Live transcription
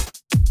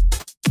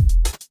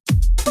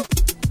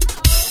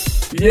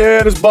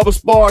Yeah, this Bubba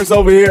Sparks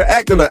over here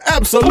acting an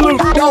absolute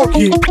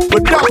donkey for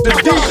Dr.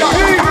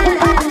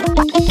 Dp.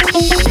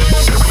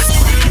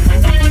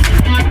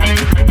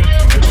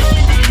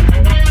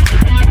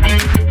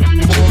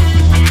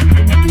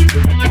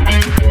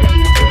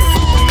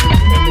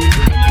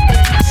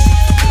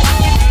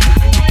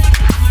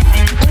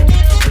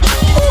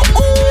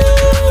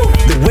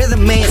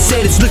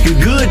 Said it's looking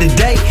good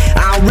today.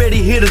 I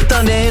already hear the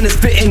thunder and it's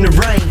fitting the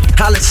rain.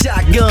 Holla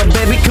shotgun,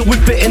 baby, cause we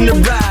fitting the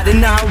ride.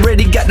 And I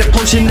already got the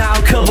potion all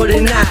covered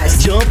in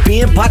ice. Jump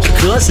in, pop the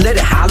clutch, let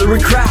it holler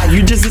and cry.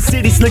 You just a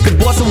city slicker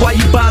boy, so why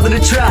you bother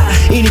to try?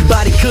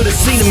 Anybody could've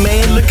seen a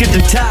man, look at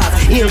the top.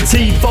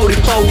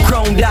 Dp4whdriveremix,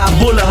 chromed out,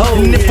 bullet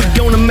hole. And if we're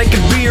gonna make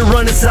a beer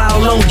run, it's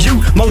all on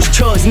you. Most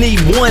trucks need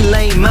one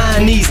lane,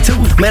 mine needs two.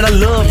 Man, I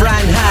love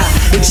riding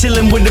high and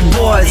chilling with the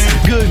boys.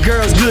 Good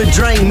girls, good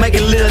drink, make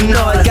a little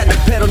noise. Got the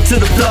pedal to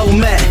the flow,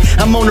 man.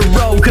 I'm on the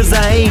road cause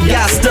I ain't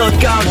got stuck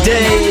all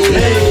day.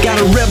 Got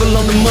a rebel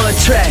on the mud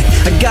track.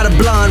 I got a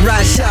blonde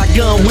ride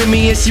shotgun with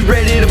me and she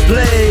ready to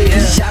play.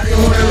 Shawty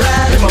wanna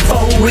ride in my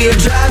 4-wheel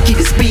drive. Keep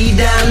the speed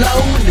down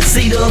low and the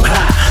seat up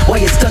high. While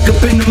you stuck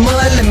up in the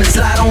mud, let me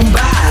slide on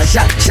by.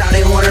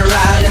 Shawty wanna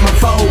ride in my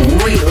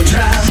 4-wheel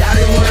drive.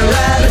 Shawty wanna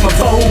ride in my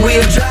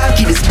 4-wheel drive.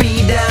 Keep the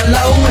speed down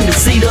low and the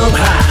seat up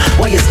high.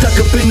 While you stuck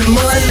up in the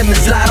mud, let me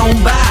slide on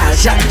by.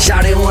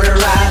 Shawty wanna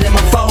ride in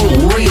my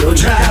 4-wheel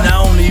drive. And I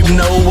don't even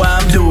know why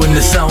I'm doing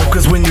this song,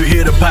 cause when you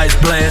hear the pipes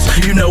blast,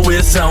 you know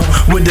it's on.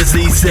 With the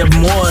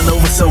Z71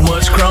 over so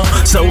much chrome,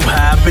 so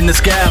high up in the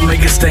sky,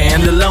 make it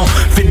stand alone.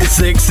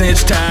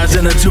 56-inch tires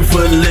and a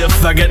 2-foot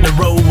lift. I got to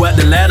roll out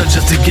the ladder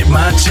just to get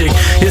my chick.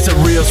 It's a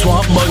real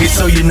swamp buggy,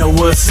 so you know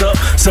what's up.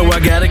 So I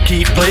gotta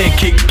keep playing,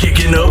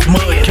 kicking up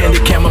mud. Candy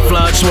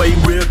camouflage, suede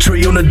real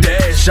tree on the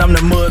dash. I'm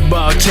the mud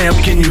bar champ,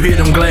 can you hear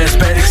them glass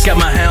packs? Got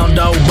my hound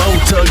dog bow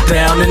tucked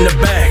down in the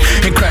back,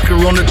 and cracker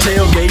on the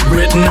tailgate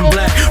written in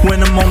black.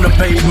 When I'm on the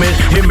pavement,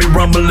 hear me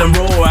rumble and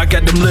roar. I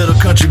got them little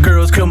country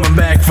girls coming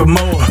back for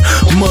more.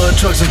 Mud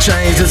trucks and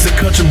chains, it's a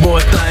country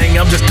boy thing.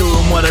 I'm just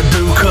doing what I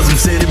do cause them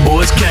city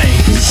boys came.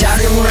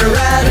 Shawty wanna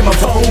ride in my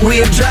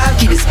 4-wheel drive.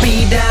 Keep the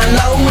speed down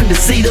low and the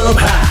seat up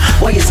high.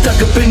 While you stuck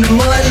up in the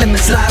mud, let me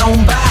slide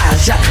on by.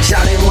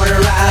 Shawty wanna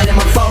ride in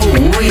my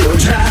 4-wheel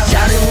drive.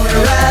 Shawty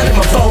wanna ride in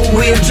my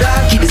 4-wheel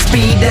drive. Keep the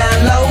speed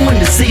down low and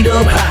the seat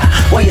up high.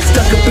 While you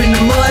stuck up in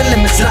the mud, let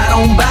me slide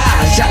on by.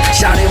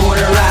 Shawty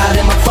wanna ride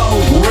in my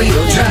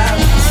 4-wheel drive.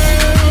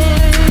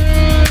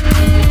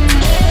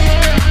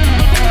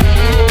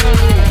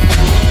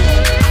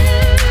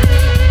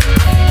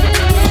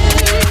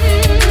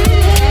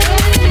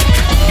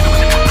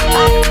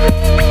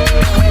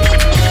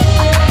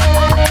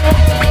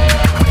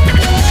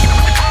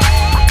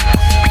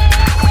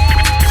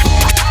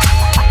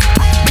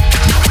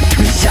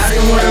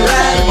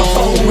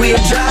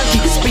 Drive,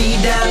 keep the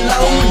speed down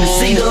low and the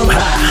seat up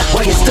high.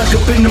 While you stuck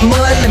up in the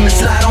mud, let me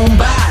slide on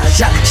by.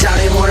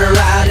 Shawty wanna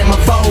ride in my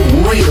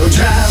 4-wheel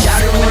drive.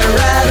 Shawty wanna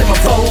ride in my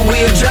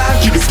 4-wheel drive.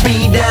 Keep the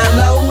speed down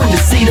low and the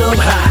seat up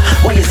high.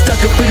 While you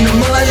stuck up in the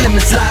mud, let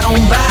me slide on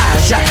by.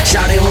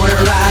 Shawty wanna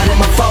ride in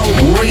my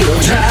 4-wheel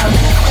drive.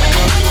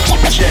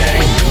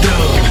 Jack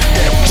Dub,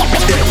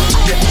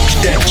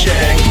 that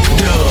Jack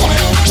Dub,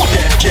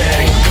 that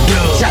Jack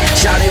Dub.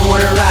 Shawty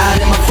wanna ride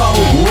in my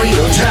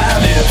 4-wheel drive.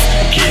 Lift,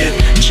 get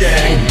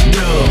Jack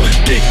Dub,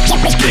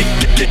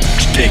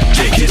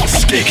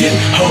 stick it,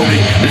 hold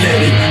it,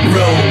 let it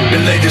roll. The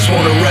ladies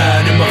wanna ride.